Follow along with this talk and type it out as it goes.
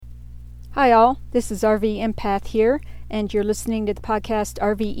Hi all, this is RV Empath here, and you're listening to the podcast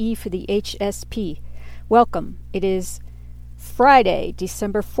RVE for the HSP. Welcome. It is Friday,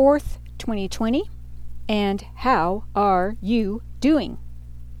 December 4th, 2020, and how are you doing?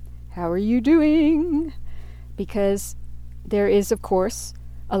 How are you doing? Because there is, of course,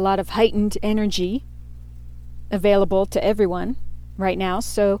 a lot of heightened energy available to everyone right now,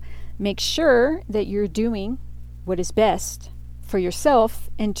 so make sure that you're doing what is best for yourself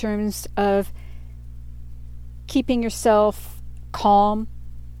in terms of keeping yourself calm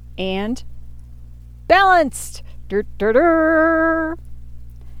and balanced.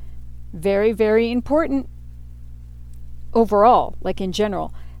 Very, very important overall, like in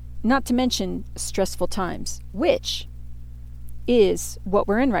general, not to mention stressful times, which is what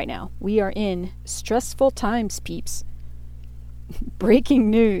we're in right now. We are in stressful times, peeps. Breaking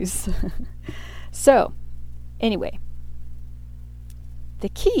news. So, anyway, the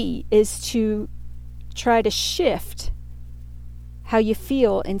key is to try to shift how you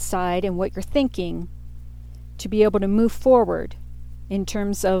feel inside and what you're thinking to be able to move forward in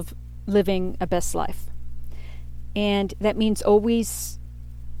terms of living a best life. And that means always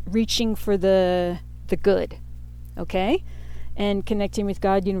reaching for the good, okay? And connecting with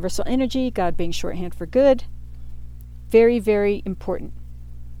God, universal energy, God being shorthand for good. Very, very important.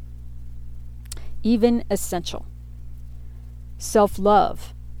 Even essential.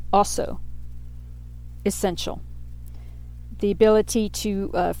 Self-love, also essential. The ability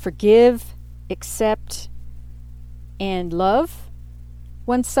to forgive, accept, and love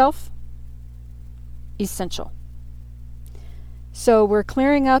oneself, essential. So we're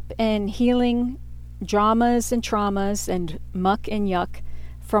clearing up and healing dramas and traumas and muck and yuck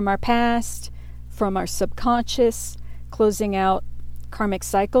from our past, from our subconscious, closing out karmic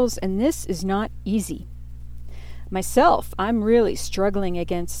cycles, and this is not easy. Myself, I'm really struggling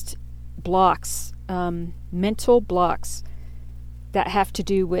against blocks, mental blocks that have to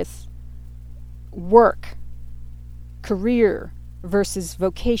do with work, career versus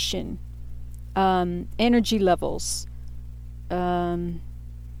vocation, energy levels,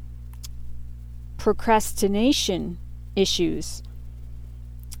 procrastination issues,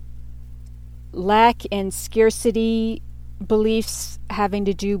 lack and scarcity beliefs having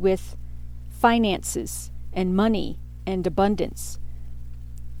to do with finances and money and abundance.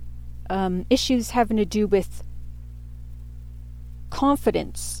 Issues having to do with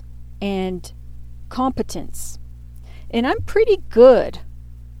confidence and competence. And I'm pretty good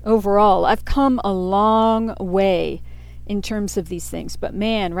overall. I've come a long way in terms of these things. But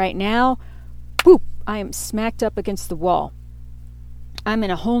man, right now, boop, I am smacked up against the wall. I'm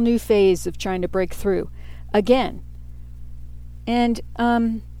in a whole new phase of trying to break through again. And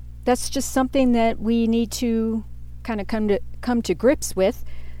that's just something that we need to kind of come to grips with,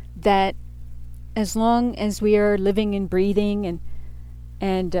 that as long as we are living and breathing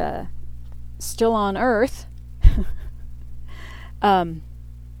and still on Earth, we're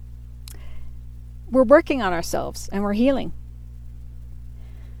working on ourselves and we're healing.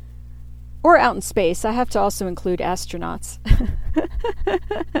 Or out in space. I have to also include astronauts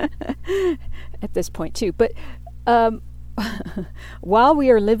at this point too. But while we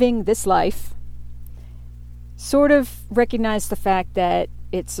are living this life, sort of recognize the fact that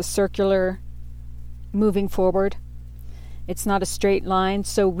it's a circular moving forward. It's not a straight line,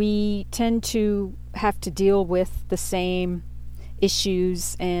 so we tend to have to deal with the same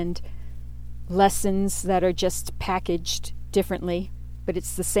issues and lessons that are just packaged differently, but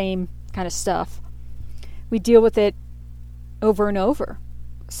it's the same kind of stuff. We deal with it over and over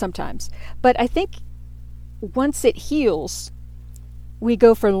sometimes. But I think once it heals, we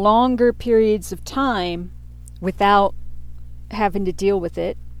go for longer periods of time without having to deal with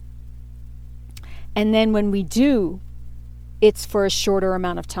it. And then when we do, it's for a shorter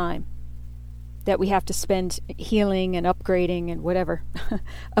amount of time that we have to spend healing and upgrading and whatever.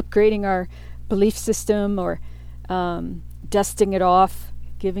 Upgrading our belief system or dusting it off,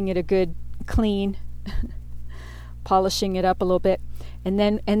 giving it a good clean, polishing it up a little bit. And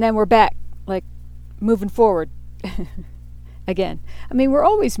then we're back, like moving forward again. I mean, we're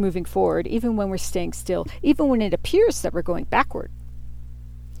always moving forward, even when we're staying still, even when it appears that we're going backward.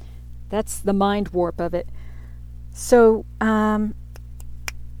 That's the mind warp of it. So,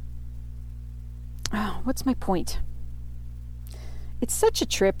 what's my point? It's such a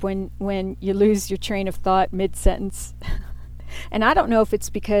trip when you lose your train of thought mid-sentence. And I don't know if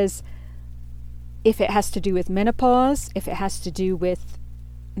it's because if it has to do with menopause, if it has to do with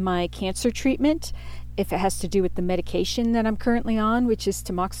my cancer treatment, if it has to do with the medication that I'm currently on, which is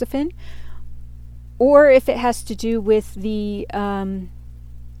tamoxifen, or if it has to do with the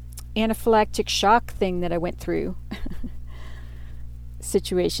anaphylactic shock thing that I went through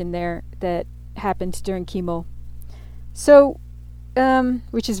situation there that happened during chemo. So,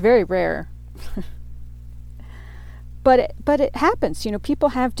 which is very rare. But it happens. People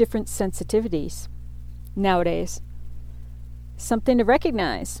have different sensitivities nowadays. Something to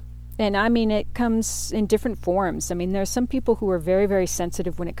recognize. And I mean, it comes in different forms. I mean, there are some people who are very, very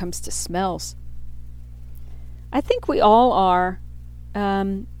sensitive when it comes to smells. I think we all are,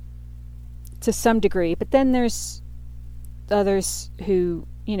 to some degree. But then there's others who,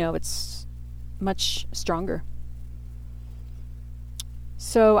 it's much stronger.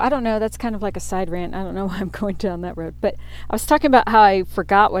 So, I don't know, that's kind of like a side rant. I don't know why I'm going down that road. But I was talking about how I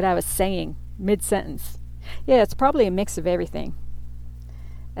forgot what I was saying mid-sentence. Yeah, it's probably a mix of everything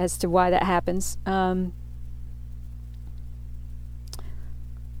as to why that happens. I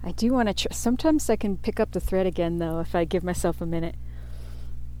do want to sometimes I can pick up the thread again, though, if I give myself a minute.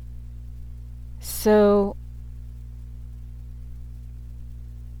 So,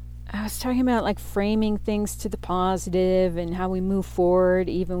 I was talking about like framing things to the positive and how we move forward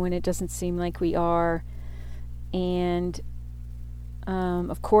even when it doesn't seem like we are. And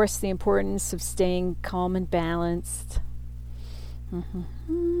of course, the importance of staying calm and balanced.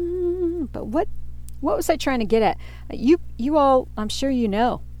 But what was I trying to get at? You all, I'm sure you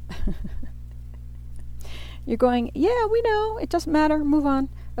know. You're going, yeah, we know. It doesn't matter. Move on.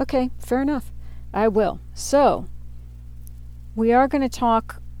 Okay, fair enough. I will. So, we are going to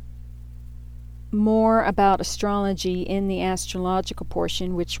talk more about astrology in the astrological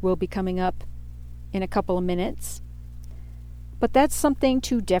portion, which will be coming up in a couple of minutes. But that's something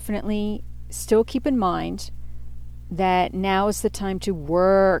to definitely still keep in mind, that now is the time to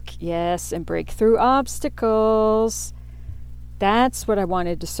work, yes, and break through obstacles. That's what I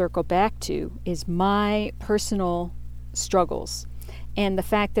wanted to circle back to, is my personal struggles and the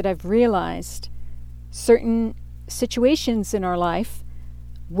fact that I've realized certain situations in our life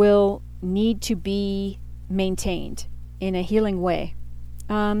will need to be maintained in a healing way,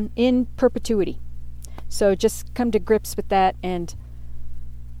 in perpetuity. So just come to grips with that, and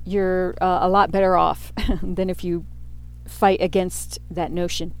you're a lot better off than if you fight against that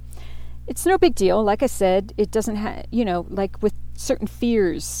notion. It's no big deal. Like I said, it doesn't have, like with certain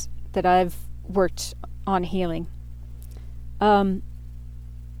fears that I've worked on healing, and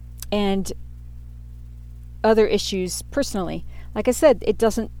other issues personally. Like I said, it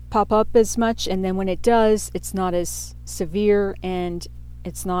doesn't pop up as much, and then when it does, it's not as severe, and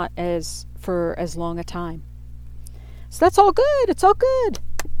it's not as for as long a time. So that's all good. It's all good.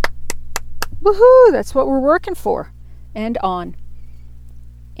 Woohoo! That's what we're working for and on.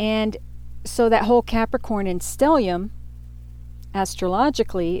 And so that whole Capricorn and stellium,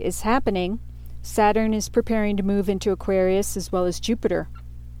 astrologically, is happening. Saturn is preparing to move into Aquarius, as well as Jupiter.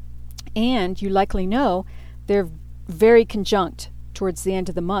 And you likely know they're very conjunct towards the end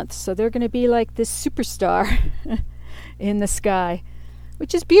of the month. So they're going to be like this superstar in the sky,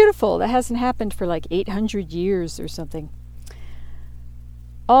 which is beautiful. That hasn't happened for like 800 years or something.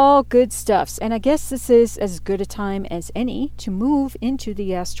 All good stuffs. And I guess this is as good a time as any to move into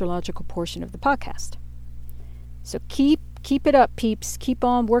the astrological portion of the podcast. So keep it up, peeps. Keep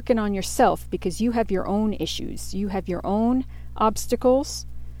on working on yourself, because you have your own issues. You have your own obstacles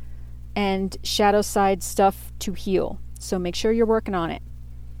and shadow side stuff to heal. So make sure you're working on it.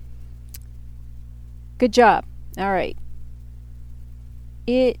 Good job. All right.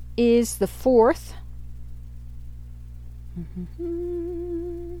 It is the 4th.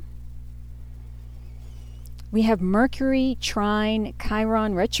 We have Mercury trine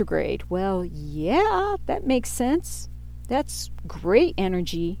Chiron retrograde. Well, yeah, that makes sense. That's great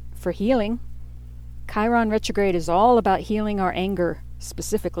energy for healing. Chiron retrograde is all about healing our anger,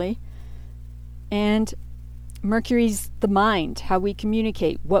 specifically. And Mercury's the mind, how we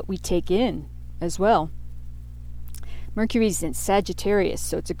communicate, what we take in as well. Mercury's in Sagittarius,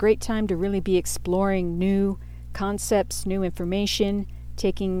 so it's a great time to really be exploring new concepts, new information,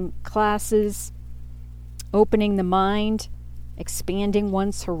 taking classes, opening the mind, expanding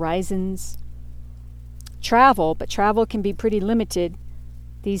one's horizons. Travel, but travel can be pretty limited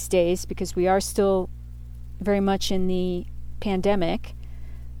these days because we are still very much in the pandemic.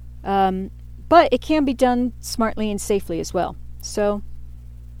 But it can be done smartly and safely as well. So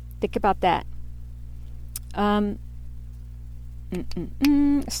think about that.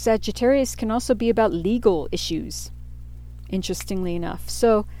 Sagittarius can also be about legal issues, interestingly enough.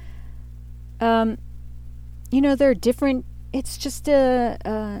 So, there are different, it's just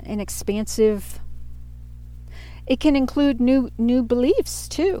an expansive, it can include new beliefs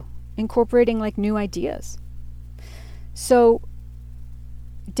too, incorporating like new ideas. So,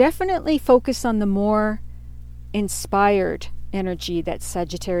 definitely focus on the more inspired energy that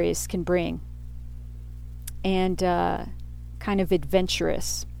Sagittarius can bring, and kind of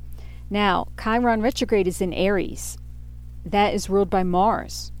adventurous. Now, Chiron retrograde is in Aries. That is ruled by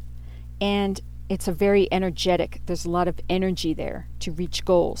Mars. And it's a very energetic, there's a lot of energy there to reach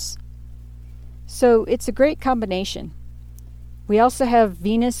goals. So it's a great combination. We also have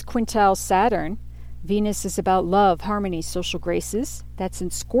Venus quintile Saturn. Venus is about love, harmony, social graces. That's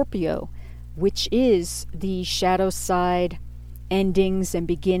in Scorpio, which is the shadow side, endings and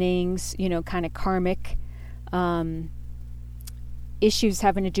beginnings, kind of karmic issues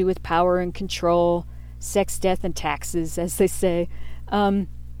having to do with power and control, sex, death, and taxes, as they say.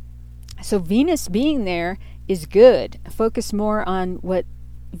 So Venus being there is good. Focus more on what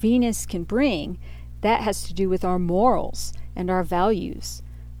Venus can bring. That has to do with our morals and our values,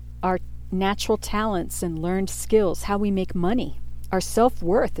 our natural talents and learned skills, how we make money, our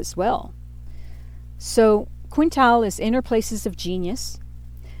self-worth as well. So quintile is inner places of genius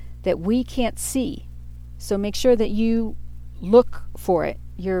that we can't see. So make sure that you look for it.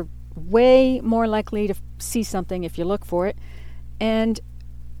 You're way more likely to see something if you look for it. And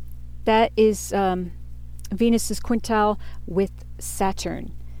that is Venus's quintile with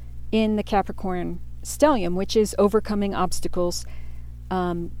Saturn in the Capricorn stellium, which is overcoming obstacles,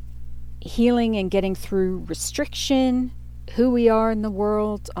 healing and getting through restriction, who we are in the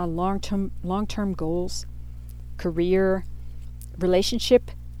world, long-term goals, career, relationship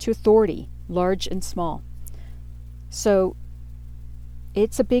to authority, large and small. So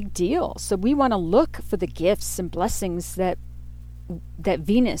it's a big deal. So we want to look for the gifts and blessings that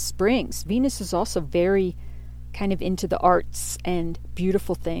Venus brings. Venus is also very kind of into the arts and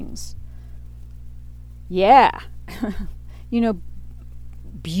beautiful things. Yeah.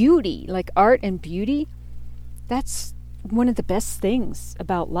 Beauty, like art and beauty, that's one of the best things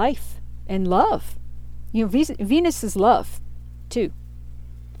about life and love. Venus is love too.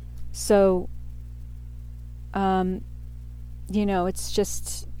 So it's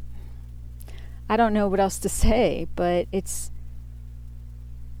just, I don't know what else to say, but it's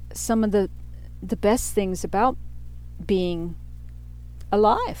some of the best things about being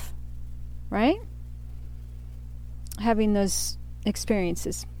alive, right? Having those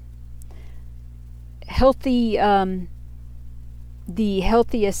experiences. Healthy, the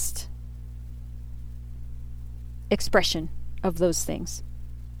healthiest expression of those things.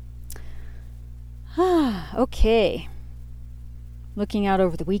 Okay. Looking out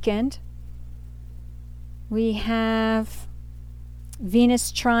over the weekend, we have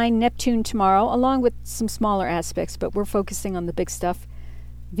Venus trine Neptune tomorrow, along with some smaller aspects, but we're focusing on the big stuff.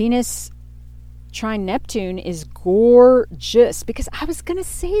 Venus trine Neptune is gorgeous, because I was going to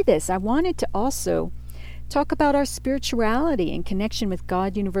say this. I wanted to also talk about our spirituality and connection with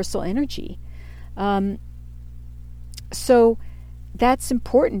God, universal energy. So that's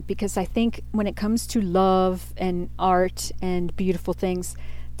important, because I think when it comes to love and art and beautiful things,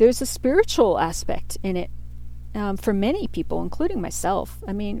 there's a spiritual aspect in it for many people, including myself.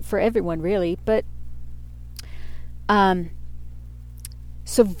 I mean, for everyone really. But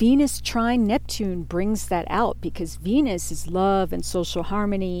so Venus trine Neptune brings that out, because Venus is love and social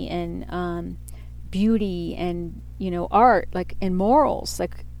harmony and beauty and art, like, and morals,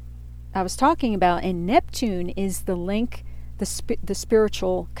 like I was talking about. And Neptune is the link, the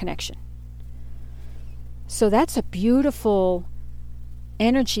spiritual connection. So that's a beautiful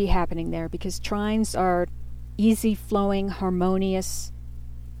energy happening there, because trines are easy flowing, harmonious,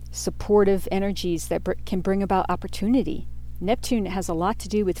 supportive energies that can bring about opportunity. Neptune has a lot to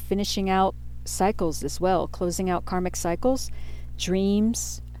do with finishing out cycles as well, closing out karmic cycles,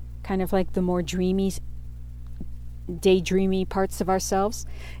 dreams, kind of like the more dreamy, daydreamy parts of ourselves.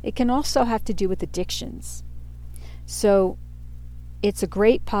 It can also have to do with addictions. So it's a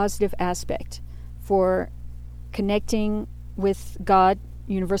great positive aspect for connecting with God,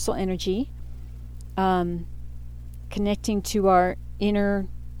 universal energy, connecting to our inner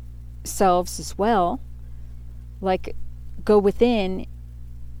selves as well, like go within.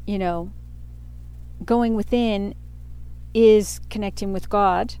 Going within is connecting with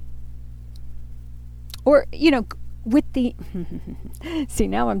God, or with the see,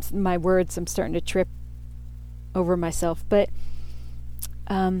 now I'm starting to trip over myself, but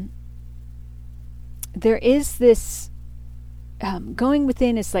there is this going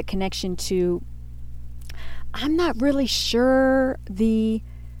within is like connection to, I'm not really sure the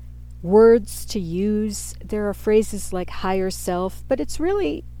words to use. There are phrases like higher self, but it's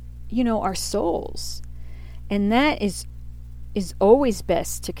really, our souls. And that is always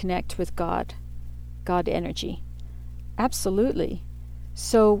best to connect with God energy. Absolutely.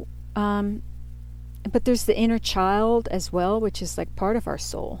 So, but there's the inner child as well, which is like part of our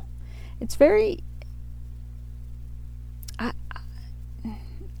soul. It's very,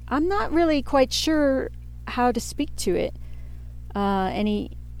 I'm not really quite sure how to speak to it any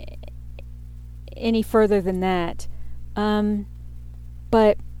further than that.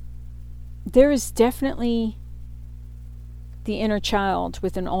 But there is definitely the inner child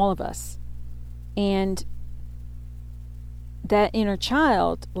within all of us. And that inner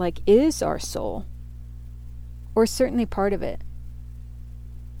child, like, is our soul, or certainly part of it.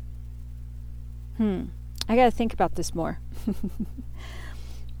 I gotta think about this more.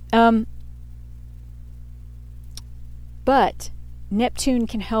 But Neptune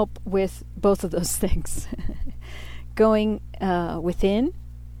can help with both of those things. Going within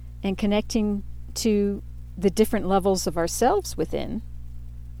and connecting to the different levels of ourselves within,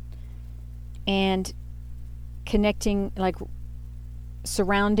 and connecting, like,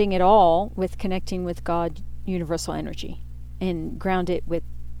 surrounding it all with connecting with God, universal energy, and ground it with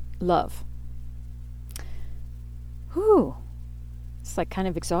love. Whew. It's like kind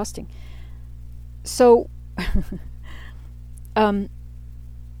of exhausting. So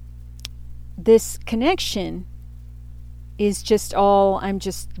this connection is just all, I'm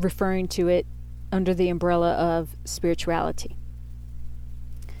just referring to it under the umbrella of spirituality.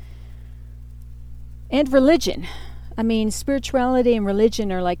 And religion. I mean, spirituality and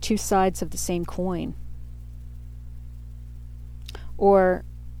religion are like two sides of the same coin. Or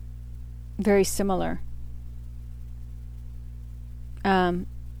very similar.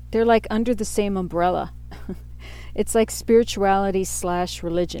 They're like under the same umbrella. It's like spirituality /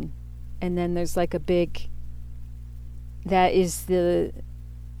 religion. And then there's like a big, that is the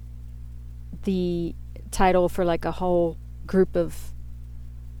title for like a whole group of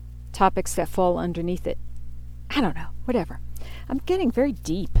topics that fall underneath it. I don't know, whatever. I'm getting very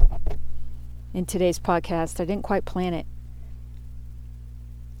deep in today's podcast. I didn't quite plan it.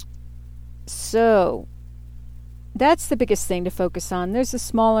 So that's the biggest thing to focus on. There's a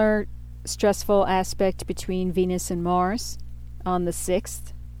smaller stressful aspect between Venus and Mars on the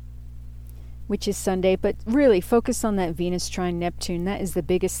 6th, which is Sunday, but really focus on that Venus trine Neptune. That is the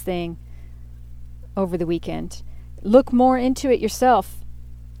biggest thing over the weekend. Look more into it yourself.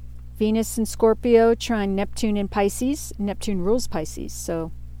 Venus in Scorpio trine Neptune in Pisces. Neptune rules Pisces,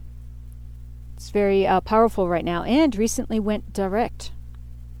 so it's very powerful right now, and recently went direct.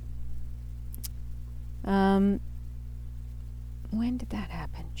 When did that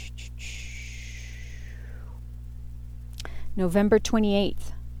happen? November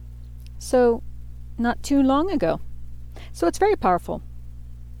 28th. So, not too long ago. So it's very powerful.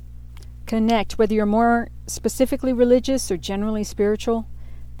 Connect, whether you're more specifically religious or generally spiritual,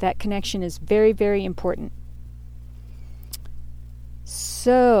 that connection is very, very important.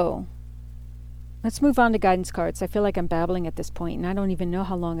 So, let's move on to guidance cards. I feel like I'm babbling at this point, and I don't even know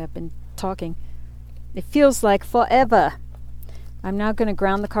how long I've been talking. It feels like forever. I'm now going to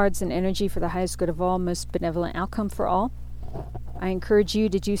ground the cards in energy for the highest good of all, most benevolent outcome for all. I encourage you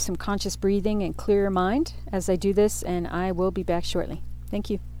to do some conscious breathing and clear your mind as I do this, and I will be back shortly. Thank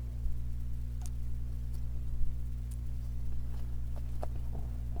you.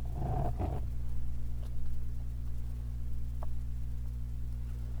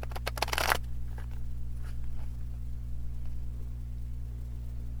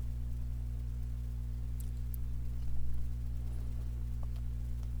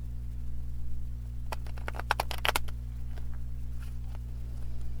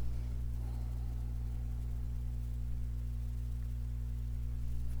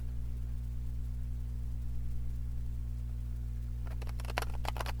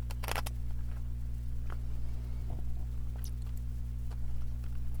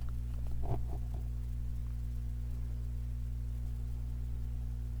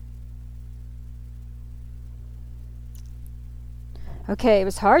 Okay, it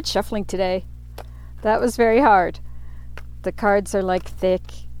was hard shuffling today. That was very hard. The cards are like thick,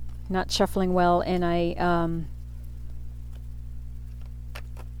 not shuffling well, and I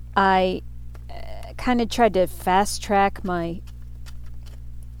kind of tried to fast track my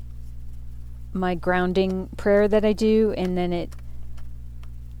grounding prayer that I do, and then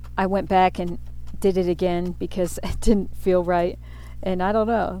I went back and did it again because it didn't feel right, and I don't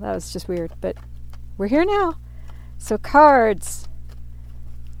know, that was just weird, but we're here now. So cards.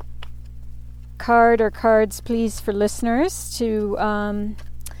 Card or cards, please, for listeners to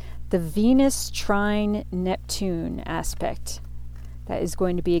the Venus trine Neptune aspect. That is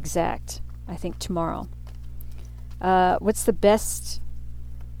going to be exact, I think, tomorrow. What's the best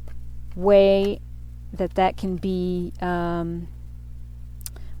way that can be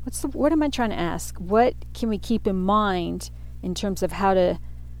what am I trying to ask? What can we keep in mind in terms of how to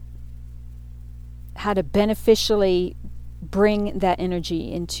beneficially bring that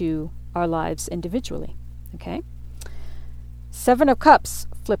energy into our lives individually? Okay. 7 of Cups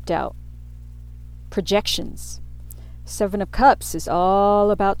flipped out. Projections. 7 of Cups is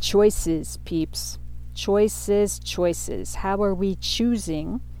all about choices, peeps. Choices. How are we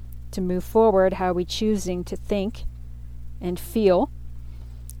choosing to move forward? How are we choosing to think and feel?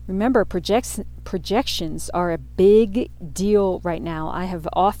 Remember, projections are a big deal right now. I have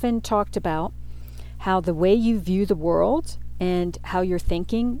often talked about how the way you view the world and how you're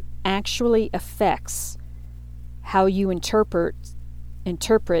thinking actually affects how you interpret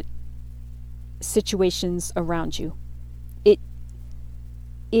situations around you.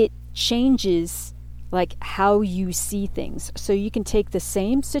 It changes like how you see things. So you can take the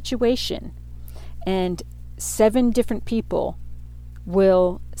same situation and 7 different people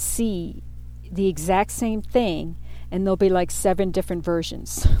will see the exact same thing, and there'll be like 7 different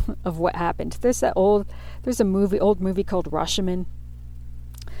versions of what happened. There's a old movie called Rashomon,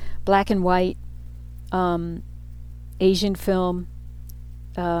 black and white, Asian film.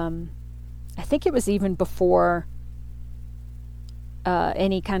 I think it was even before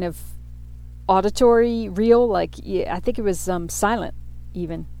any kind of auditory reel. Like, I think it was silent,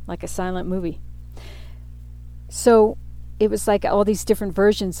 even like a silent movie. So it was like all these different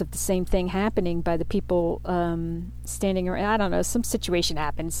versions of the same thing happening by the people standing around. I don't know, some situation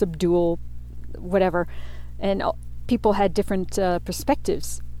happened, some duel, whatever, and people had different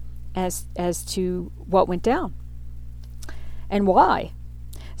perspectives as to what went down and why.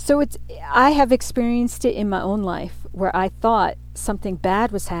 So I have experienced it in my own life where I thought something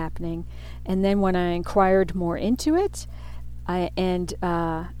bad was happening, and then when I inquired more into it,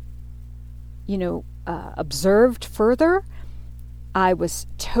 observed further, I was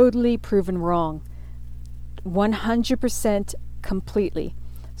totally proven wrong, 100% completely.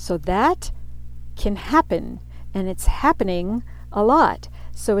 So that can happen, and it's happening a lot.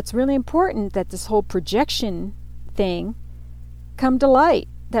 So it's really important that this whole projection thing come to light,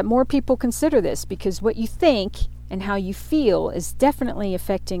 that more people consider this, because what you think and how you feel is definitely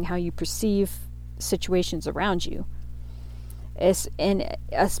affecting how you perceive situations around you. And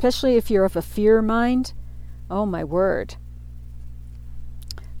especially if you're of a fear mind, oh my word.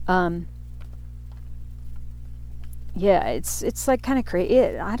 It's like kind of crazy.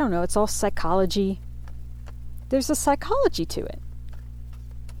 I don't know, it's all psychology. There's a psychology to it.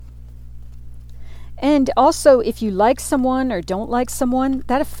 And also, if you like someone or don't like someone,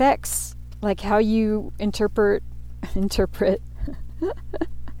 that affects like how you interpret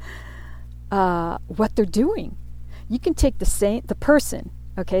what they're doing. You can take the person,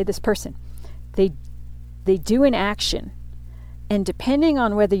 okay, this person, they do an action, and depending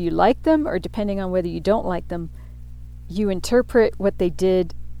on whether you like them or depending on whether you don't like them, you interpret what they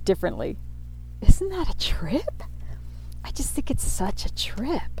did differently. Isn't that a trip? I just think it's such a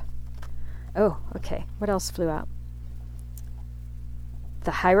trip. Oh, okay. What else flew out?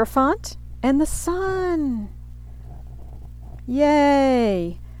 The Hierophant and the Sun.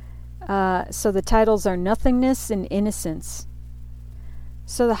 Yay! So the titles are Nothingness and Innocence.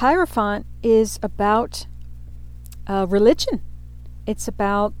 So the Hierophant is about religion. It's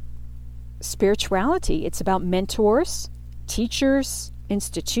about spirituality. It's about mentors, teachers,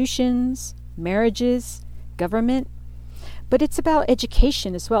 institutions, marriages, government. But it's about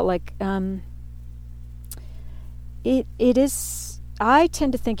education as well. Like, it is, I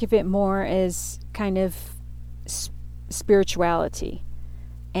tend to think of it more as kind of spirituality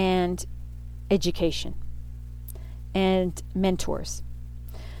and education and mentors.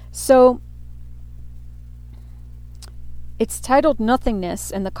 So it's titled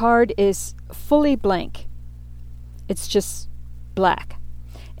Nothingness, and the card is fully blank. It's just black.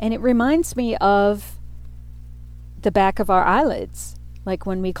 And it reminds me of the back of our eyelids. Like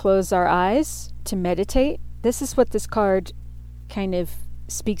when we close our eyes to meditate, this is what this card kind of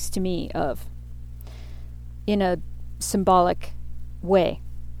speaks to me of in a symbolic way.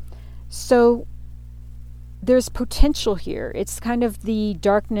 So there's potential here. It's kind of the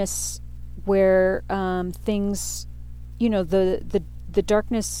darkness where things, the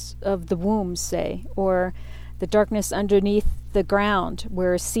darkness of the womb, say, or the darkness underneath the ground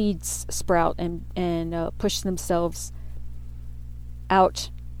where seeds sprout and push themselves out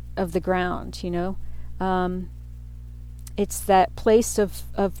of the ground, It's that place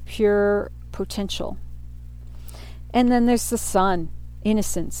of pure potential. And then there's the Sun,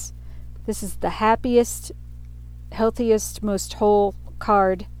 innocence. This is the happiest, healthiest, most whole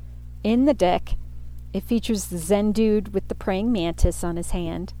card in the deck. It features the Zen dude with the praying mantis on his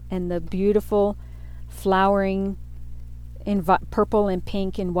hand and the beautiful flowering in purple and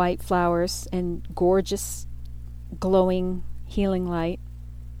pink and white flowers and gorgeous glowing healing light.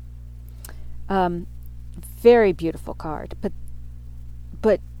 Very beautiful card.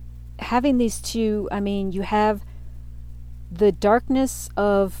 But having these two, I mean, you have the darkness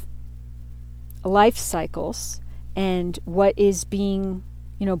of life cycles and what is being,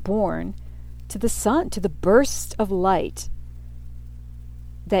 born, to the sun, to the burst of light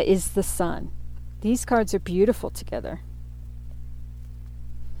that is the sun. These cards are beautiful together.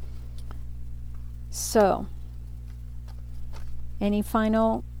 So, any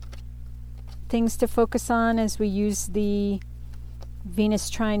final things to focus on as we use the Venus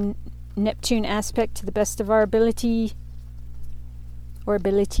trine Neptune aspect to the best of our ability or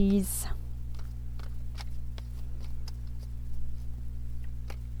abilities?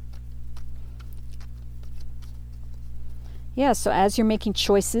 Yeah, so as you're making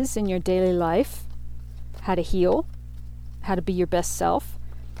choices in your daily life, how to heal, how to be your best self,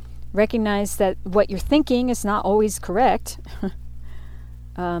 recognize that what you're thinking is not always correct.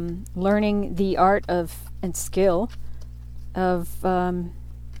 Learning the art of and skill of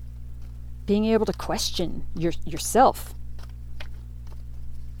being able to question yourself.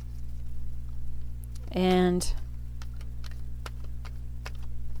 And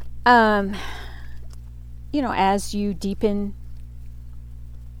as you deepen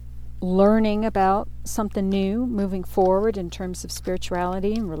learning about something new, moving forward in terms of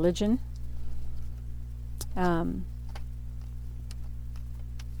spirituality and religion, and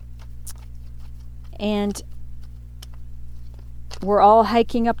we're all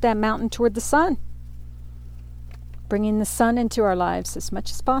hiking up that mountain toward the sun, bringing the sun into our lives as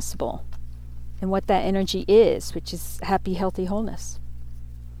much as possible, and what that energy is, which is happy, healthy wholeness.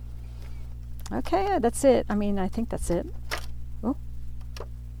 Okay, that's it. I think that's it. Oh.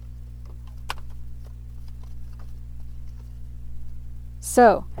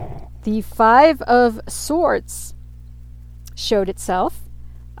 So, the Five of Swords showed itself.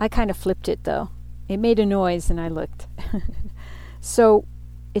 I kind of flipped it, though. It made a noise, and I looked. So,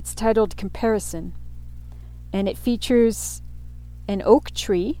 it's titled Comparison, and it features an oak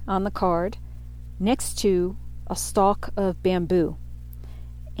tree on the card next to a stalk of bamboo.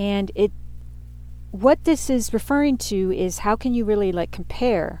 And what this is referring to is how can you really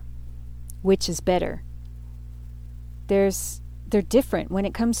compare which is better. They're different. When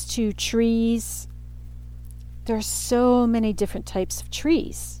it comes to trees, there are so many different types of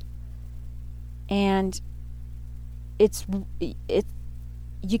trees. And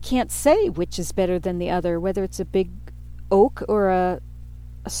you can't say which is better than the other, whether it's a big oak or a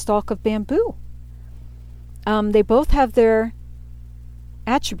stalk of bamboo. They both have their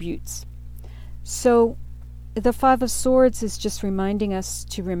attributes. So the Five of Swords is just reminding us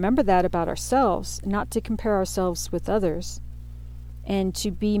to remember that about ourselves, not to compare ourselves with others, and to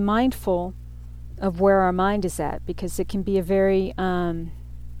be mindful of where our mind is at, because it can be a very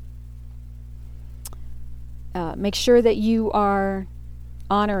make sure that you are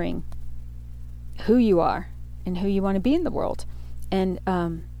honoring who you are and who you want to be in the world. And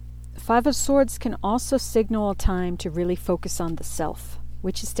Five of Swords can also signal a time to really focus on the self,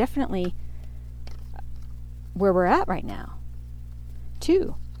 which is definitely where we're at right now.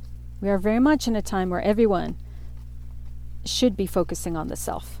 Too, we are very much in a time where everyone should be focusing on the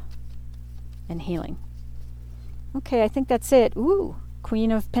self and healing. Okay, I think that's it. Ooh,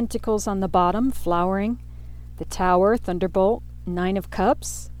 Queen of Pentacles on the bottom, flowering. The Tower, Thunderbolt. Nine of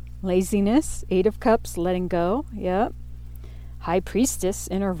Cups, laziness. Eight of Cups, letting go. Yep. High Priestess,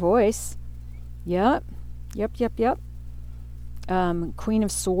 inner voice. Yep. Queen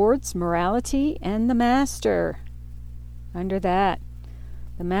of Swords, morality, and the Master. Under that.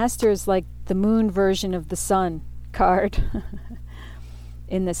 The Master is like the moon version of the sun card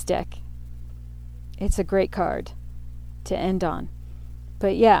in this deck. It's a great card to end on.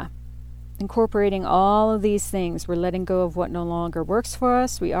 But yeah, incorporating all of these things, we're letting go of what no longer works for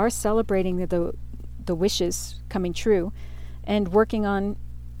us. We are celebrating the wishes coming true and working on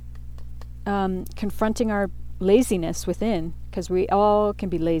confronting our laziness within, because we all can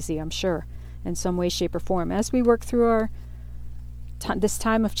be lazy, I'm sure, in some way, shape, or form. As we work through our this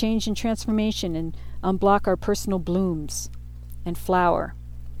time of change and transformation and unblock our personal blooms and flower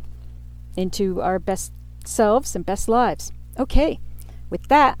into our best selves and best lives. Okay, with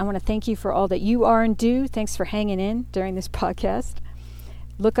that, I want to thank you for all that you are and do. Thanks for hanging in during this podcast.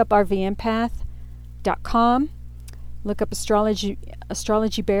 Look up rvempath.com. Look up Astrology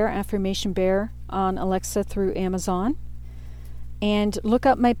Bear, Affirmation Bear on Alexa through Amazon. And look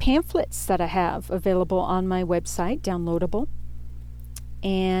up my pamphlets that I have available on my website, downloadable.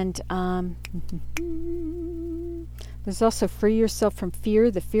 And there's also Free Yourself from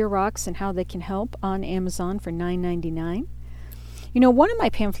Fear, The Fear Rocks and How They Can Help on Amazon for $9.99. One of my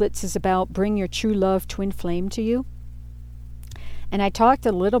pamphlets is about Bring Your True Love Twin Flame to You. And I talked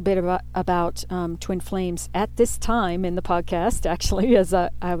a little bit about twin flames at this time in the podcast, actually, as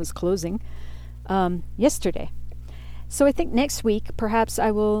I was closing yesterday. So I think next week, perhaps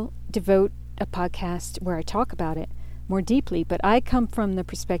I will devote a podcast where I talk about it more deeply. But I come from the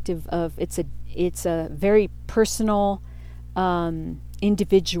perspective of it's a very personal,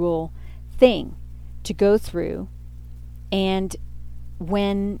 individual thing to go through. And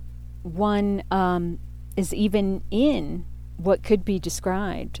when one is even in what could be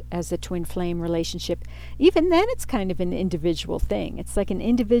described as a twin flame relationship, even then it's kind of an individual thing. It's like an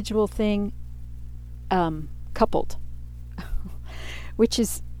individual thing coupled, which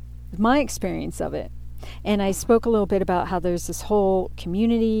is my experience of it. And I spoke a little bit about how there's this whole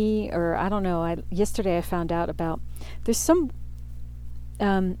community, or I don't know, yesterday I found out about there's some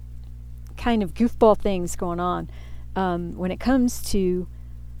kind of goofball things going on when it comes to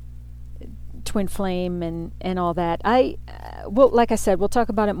twin flame and all that. Well, like I said, we'll talk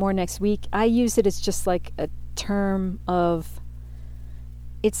about it more next week. I use it as just like a term of,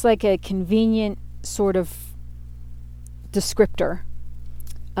 it's like a convenient sort of descriptor.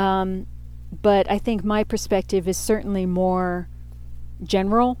 But I think my perspective is certainly more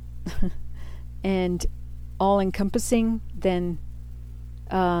general and all-encompassing than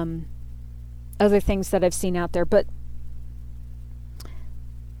other things that I've seen out there. But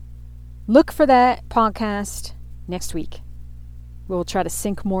look for that podcast next week. We'll try to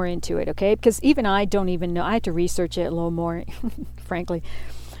sink more into it, okay? Because even I don't even know. I have to research it a little more, frankly.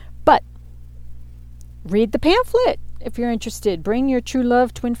 But read the pamphlet if you're interested. Bring Your True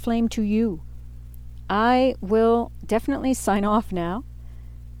Love Twin Flame to You. I will definitely sign off now.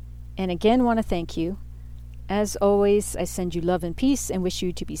 And again, want to thank you. As always, I send you love and peace and wish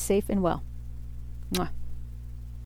you to be safe and well. Mwah.